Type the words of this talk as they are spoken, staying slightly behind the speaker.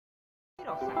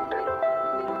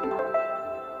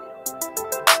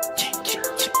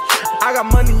I got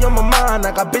money on my mind,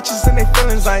 I got bitches in their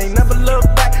feelings. I ain't never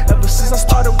looked back ever since I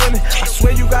started winning. I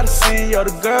swear you gotta see all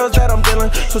the girls that I'm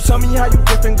dealing. So tell me how you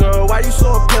different, girl. Why you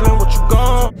so appealing? What you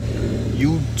gone?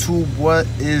 YouTube, what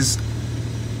is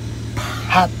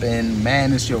poppin',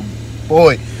 man? It's your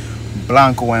boy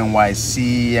Blanco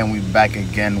NYC, and we back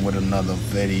again with another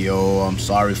video. I'm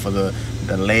sorry for the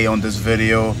delay on this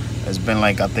video. It's been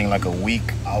I think like a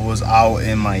week. I was out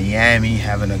in Miami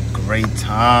having a great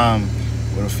time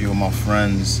with a few of my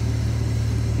friends,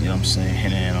 you know what I'm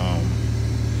saying,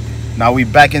 and now we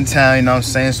back in town, you know what I'm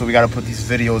saying, so we gotta put these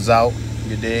videos out,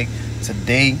 you dig?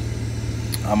 Today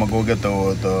I'm gonna go get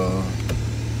the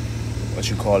what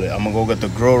you call it, I'm gonna go get the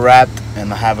grill wrapped,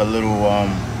 and I have a little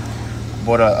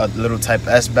bought a little Type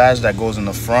S badge that goes in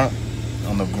the front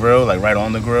on the grill, like right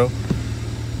on the grill.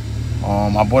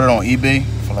 I bought it on eBay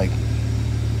for like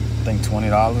I think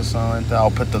 $20 or something like that.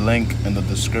 I'll put the link in the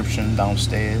description down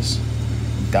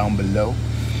below.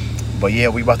 But yeah,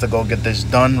 we about to go get this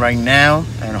done right now,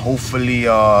 and hopefully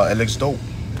it looks dope.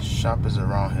 The shop is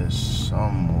around here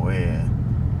somewhere.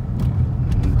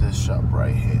 This shop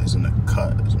right here is in the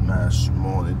cut. It's mad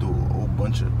small. They do a whole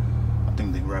bunch of, I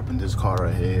think they wrapping this car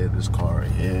right here, this car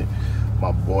right here.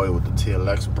 My boy with the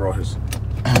TLX brought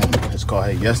his car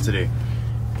here yesterday,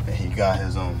 and he got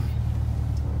his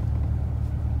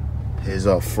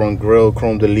front grille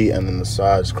chrome delete, and then the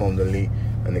sides chrome delete,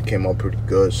 and it came out pretty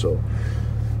good. So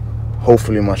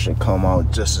hopefully my shit come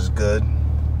out just as good.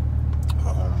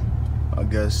 I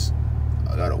guess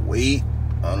I gotta wait.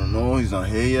 I don't know, he's not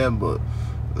here yet, but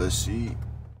let's see.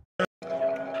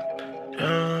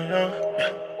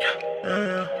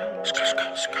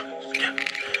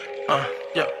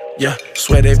 Yeah,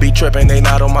 swear they be tripping, they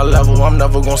not on my level. I'm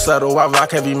never gonna settle. I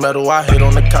rock heavy metal. I hit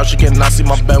on the couch again, I see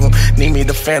my bedroom. Need me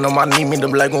the phantom, I need me the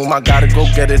leg room. I gotta go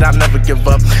get it, I never give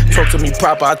up. Talk to me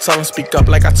proper, I tell them speak up.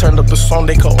 Like I turned up the song,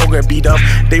 they could all get beat up.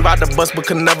 They ride the bus, but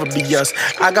could never be us.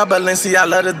 I got Balenciaga, I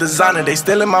love the designer. They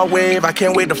still in my wave, I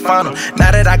can't wait to find them.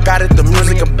 Now that I got it, the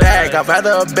music a bag. I'd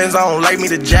rather a Benz, I don't like me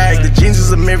to jag. The jeans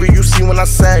is a mirror, you see when I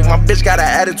sag. My bitch got an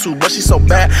attitude, but she so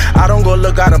bad. I don't go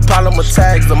look, got a problem with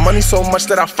tags. The money so much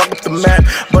that I fuck up the map.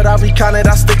 But I recount it,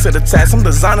 I stick to the task. I'm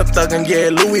designer thuggin', yeah,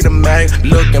 Louis the Mag.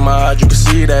 Look in my eyes, you can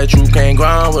see that you can't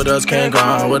grind with us, can't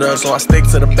grind with us. So I stick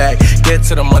to the back, get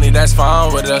to the money, that's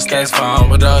fine with us, that's fine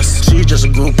with us. She just a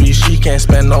groupie, she can't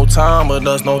spend no time with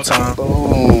us, no time.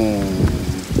 Boom.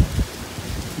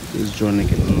 This joint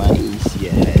looking nice,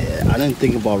 yeah. I didn't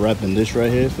think about wrapping this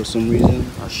right here for some reason.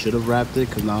 I should have wrapped it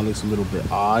because now it looks a little bit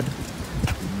odd.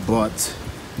 But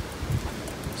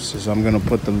since I'm gonna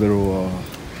put the little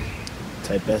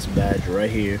Type S badge right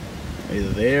here, either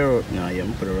there or yeah, I'm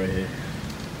gonna put it right here.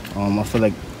 I feel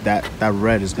like that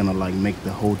red is gonna like make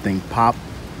the whole thing pop,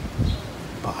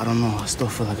 but I don't know, I still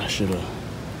feel like I should have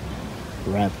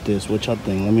wrapped this. What y'all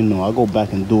think? Let me know. I'll go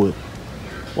back and do it,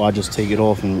 or I'll just take it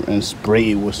off and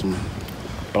spray it with some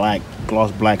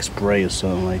gloss black spray or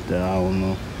something like that. I don't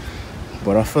know,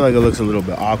 but I feel like it looks a little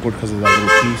bit awkward because of that little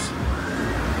piece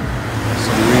for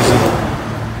some reason.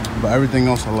 But everything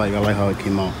else I like how it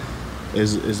came out.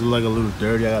 It's like a little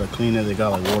dirty. I gotta clean it. They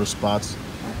got like water spots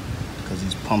because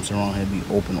these pumps around here be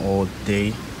open all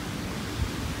day.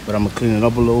 But I'm gonna clean it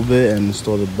up a little bit and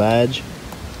install the badge.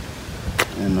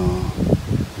 And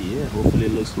yeah, hopefully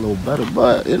it looks a little better.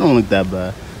 But it don't look that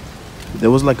bad. There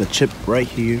was like a chip right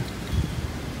here.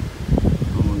 I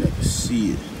don't know if you can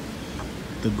see it.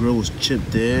 The grill was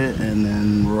chipped there, and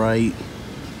then right,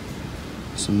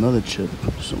 it's another chip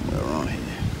somewhere around here.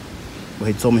 But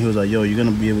he told me, he was like, yo, you're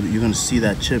gonna see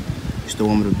that chip. You still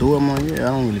want me to do it? I'm like, yeah, I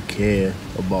don't really care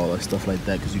about like stuff like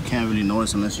that, because you can't really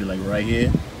notice unless you're like right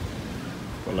here.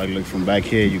 But like from back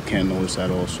here, you can't notice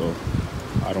at all, so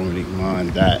I don't really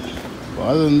mind that. But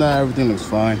other than that, everything looks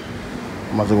fine.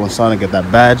 I'm about to go inside and get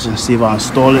that badge and see if I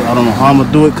install it. I don't know how I'm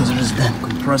gonna do it because of this damn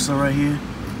compressor right here.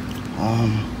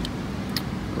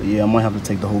 But yeah, I might have to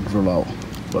take the whole grill out,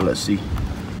 but let's see.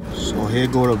 So here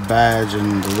go the badge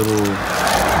and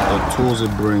the tools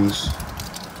it brings.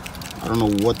 I don't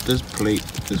know what this plate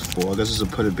is for. I guess it's to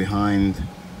put it behind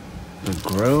the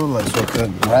grill, like so I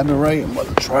can grab it right. I'm about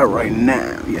to try it right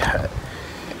now. Yeah,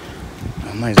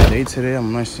 a nice day today.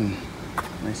 I'm nice and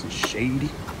shady.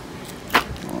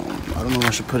 I don't know if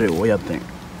I should put it where I think.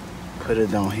 Put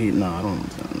it down here. No, I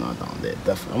don't. Not down there.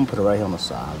 Definitely. I'm gonna put it right here on the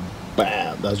side.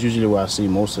 Bam. That's usually where I see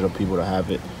most of the people that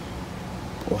have it.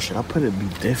 Or should I put it be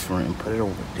different and put it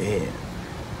over there?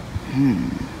 I'm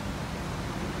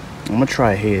gonna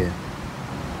try it here.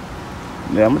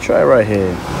 Yeah, I'm gonna try it right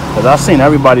here. Cause I've seen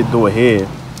everybody do it here.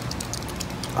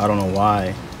 I don't know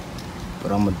why,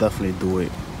 but I'm gonna definitely do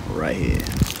it right here.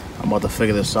 I'm about to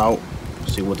figure this out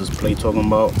see what this plate talking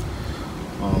about.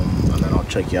 And then I'll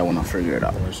check you out when I figure it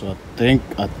out. Right, so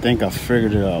I think I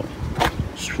figured it out.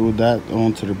 Screw that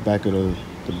onto the back of the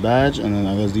badge, and then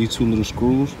I got these 2 little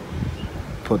screws.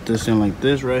 Put this in like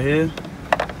this right here.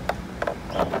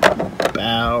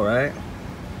 Bow, right?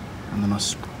 And then I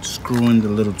screw in the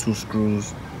little 2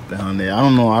 screws behind there. I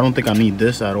don't know. I don't think I need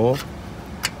this at all.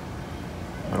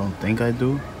 I don't think I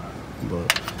do,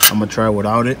 but I'm gonna try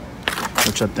without it.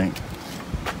 What y'all think?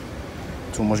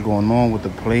 Too much going on with the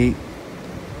plate.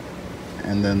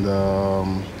 And then the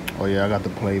oh yeah, I got the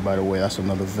plate, by the way. That's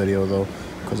another video though,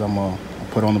 because I'm gonna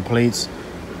put on the plates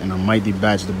and I might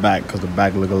debadge the back because the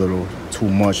back look a little too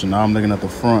much, and now I'm looking at the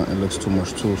front, it looks too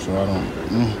much too, so I don't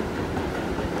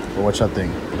But what y'all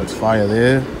think? It looks fire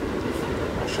there.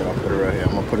 Should I put it right here?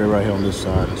 I'm gonna put it right here on this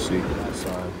side and see that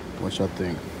side. What y'all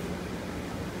think?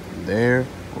 There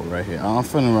or right here? I'm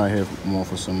feeling right here more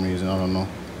for some reason. I don't know.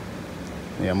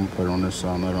 Yeah, I'm gonna put it on this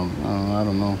side. I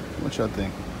don't know. What y'all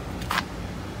think?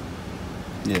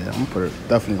 Yeah, I'm gonna put it.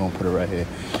 Definitely gonna put it right here.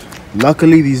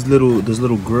 Luckily, this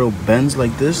little grill bends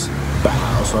like this.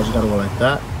 Bow, so I just gotta go like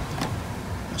that.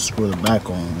 And screw the back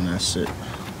on, and that's it.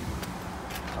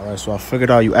 All right, so I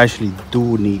figured out you actually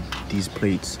do need these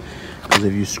plates, because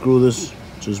if you screw this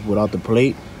just without the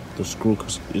plate, the screw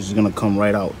is gonna come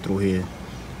right out through here.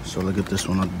 So look at this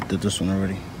one. I did this one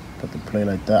already. Put the plate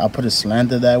like that. I put it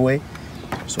slanted that way,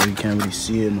 so you can't really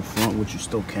see it in the front, which you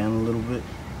still can a little bit.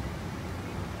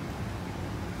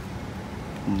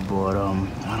 But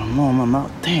I don't know. I'm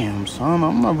not. Damn, son.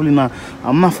 I'm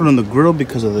not feeling the grill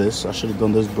because of this. I should have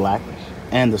done this black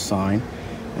and the sign.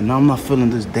 And now I'm not feeling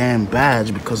this damn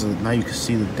badge because of, now you can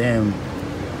see the damn.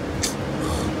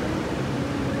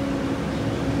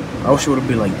 I wish it would have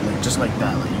been like just like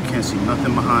that. Like you can't see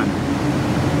nothing behind it.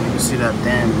 You can see that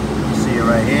damn. You see it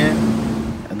right here.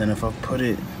 And then if I put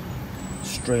it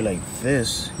straight like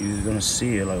this, you're gonna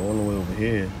see it like all the way over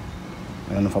here.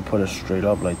 And then if I put it straight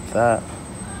up like that,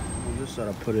 this side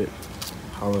I put it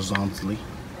horizontally,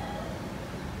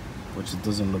 which it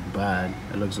doesn't look bad.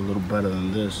 It looks a little better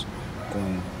than this,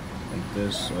 going like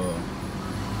this. What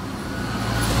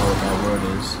that word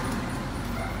is.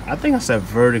 I think I said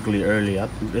vertically earlier.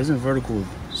 Isn't vertical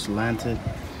slanted?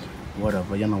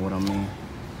 Whatever, you know what I mean.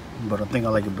 But I think I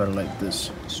like it better like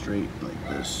this, straight like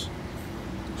this.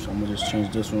 So I'm gonna just change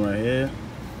this one right here.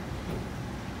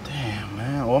 Damn,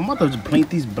 man. Oh, I'm about to just paint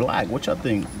these black. What y'all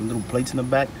think? The little plates in the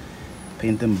back,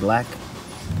 paint them black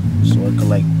so it could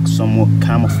like somewhat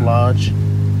camouflage.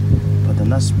 But then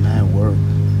that's mad work.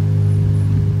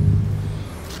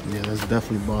 Yeah, that's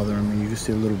definitely bothering me. You can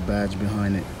see a little badge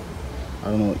behind it. I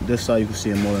don't know. This side you can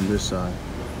see it more than this side.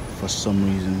 For some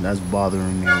reason, that's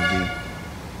bothering me a bit.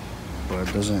 But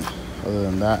it doesn't. Other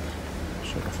than that,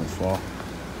 shut up and fall.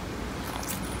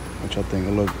 Which I think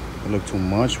it look too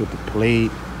much with the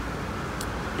plate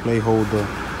holder,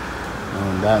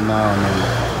 and that now, and then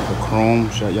the chrome.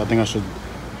 Y'all think I should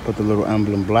put the little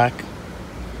emblem black?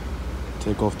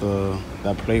 Take off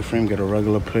that plate frame, get a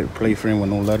regular plate frame with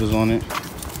no letters on it,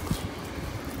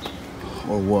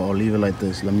 or what? Or leave it like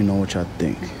this. Let me know what y'all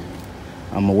think.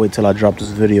 I'm gonna wait till I drop this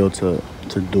video to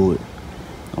do it.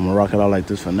 I'm gonna rock it out like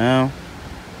this for now.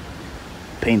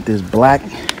 Paint this black.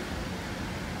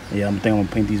 Yeah, I'm thinking I'm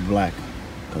gonna paint these black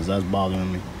because that's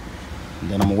bothering me. And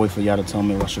then I'm gonna wait for y'all to tell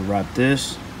me if I should wrap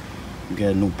this,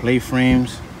 get new plate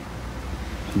frames.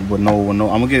 But no,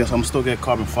 I'm still get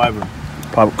carbon fiber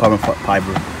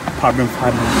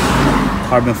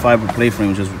plate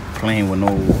frames, just plain with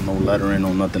no lettering,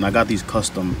 no nothing. I got these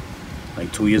custom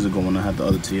like 2 years ago when I had the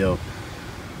other TL.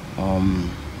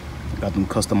 Got them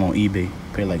custom on eBay.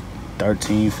 Paid like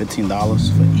 $13, $15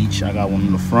 for each. I got one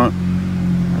in the front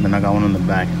and then I got one in the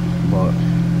back. But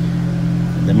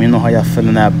let me know how y'all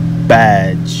feeling that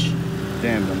badge.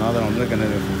 Damn, but now that I'm looking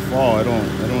at it from far, it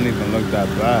don't even look that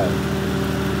bad.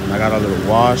 And I got a little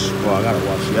wash. Well, I got a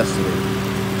wash yesterday.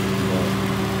 But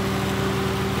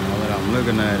now that I'm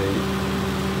looking at it,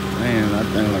 man, that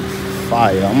thing looks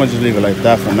fire. I'm gonna just leave it like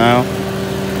that for now.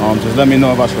 Just let me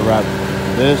know if I should wrap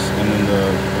this and then the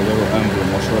little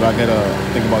emblem, or should I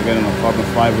think about getting a carbon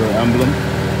fiber emblem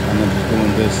and then just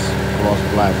doing this gloss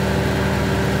black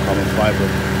carbon fiber.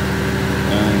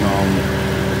 And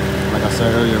like I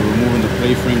said earlier, removing the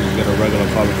plate frame, just get a regular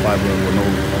carbon fiber with no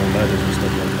letters and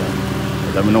stuff like that.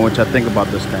 But let me know what y'all think about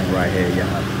this thing right here.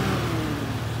 Yeah,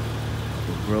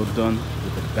 the grill done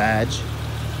with the badge.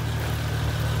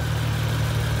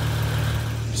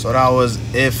 So that was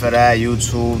it for that,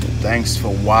 YouTube. Thanks for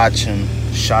watching.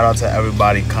 Shout out to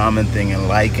everybody commenting and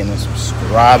liking and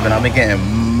subscribing. I've been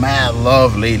getting mad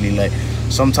love lately. Like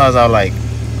sometimes I like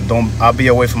I'll be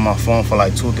away from my phone for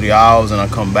like 2-3 hours, and I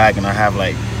come back and I have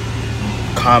like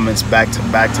comments back to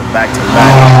back to back to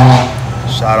back.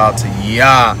 Shout out to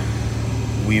Ya.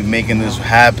 We making this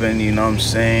happen, you know what I'm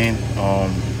saying?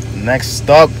 Next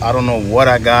up, I don't know what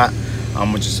I got.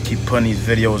 I'm gonna just keep putting these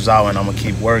videos out, and I'm gonna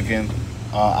keep working.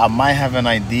 I might have an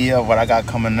idea of what I got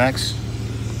coming next.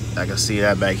 I can see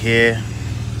that back here.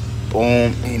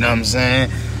 Boom, you know what I'm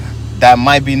saying? That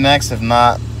might be next, if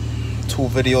not 2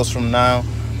 videos from now.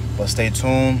 But stay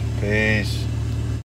tuned. Peace.